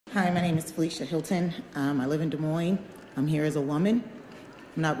Hi, my name is Felicia Hilton. I live in Des Moines. I'm here as a woman.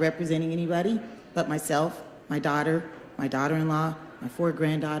 I'm not representing anybody but myself, my daughter, my daughter-in-law, my 4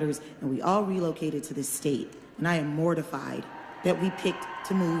 granddaughters, and we all relocated to this state. And I am mortified that we picked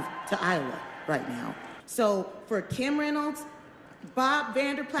to move to Iowa right now. So for Kim Reynolds, Bob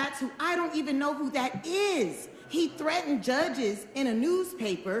Vanderplatz, who I don't even know who that is, he threatened judges in a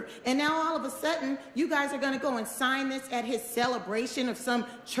newspaper, and now all of a sudden, you guys are gonna go and sign this at his celebration of some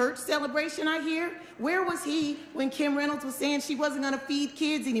church celebration, I hear? Where was he when Kim Reynolds was saying she wasn't gonna feed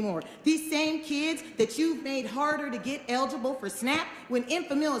kids anymore? These same kids that you've made harder to get eligible for SNAP when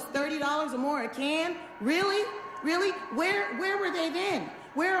Infamil is $30 or more a can? Really? Really? Where were they then?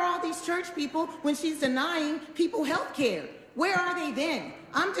 Where are all these church people when she's denying people health care? Where are they then?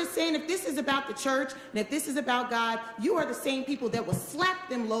 I'm just saying, if this is about the church and if this is about God, you are the same people that will slap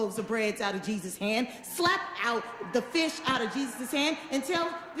them loaves of bread out of Jesus' hand, slap out the fish out of Jesus' hand, and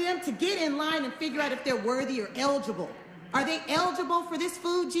tell them to get in line and figure out if they're worthy or eligible. Are they eligible for this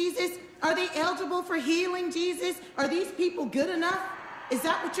food, Jesus? Are they eligible for healing, Jesus? Are these people good enough? Is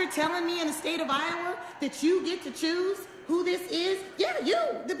that what you're telling me in the state of Iowa, that you get to choose who this is? Yeah, you,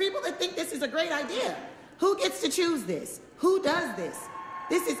 the people that think this is a great idea. Who gets to choose this? Who does this?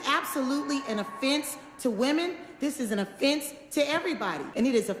 This is absolutely an offense to women. This is an offense to everybody. And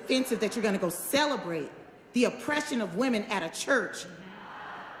it is offensive that you're gonna go celebrate the oppression of women at a church.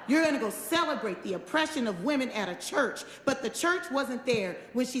 You're gonna go celebrate the oppression of women at a church, but the church wasn't there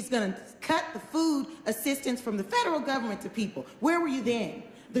when she's gonna cut the food assistance from the federal government to people. Where were you then?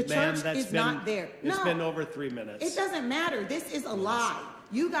 The church is not there. It's been over 3 minutes. It doesn't matter. This is a lie.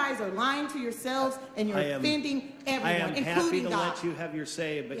 You guys are lying to yourselves, and you're offending everyone, including God. I am happy to let you have your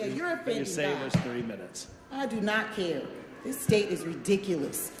say, but your say was 3 minutes. I do not care. This state is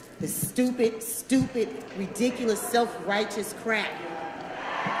ridiculous. This stupid, ridiculous, self-righteous crap.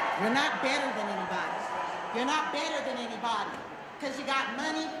 You're not better than anybody. You're not better than anybody. Because you got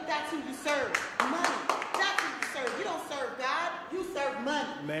money, that's who you serve. Money, that's who you serve. You don't serve God, you serve money.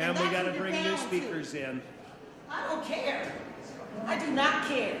 Ma'am, we got to bring new speakers in. I don't care. I do not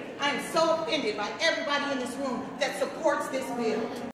care. I am so offended by everybody in this room that supports this bill.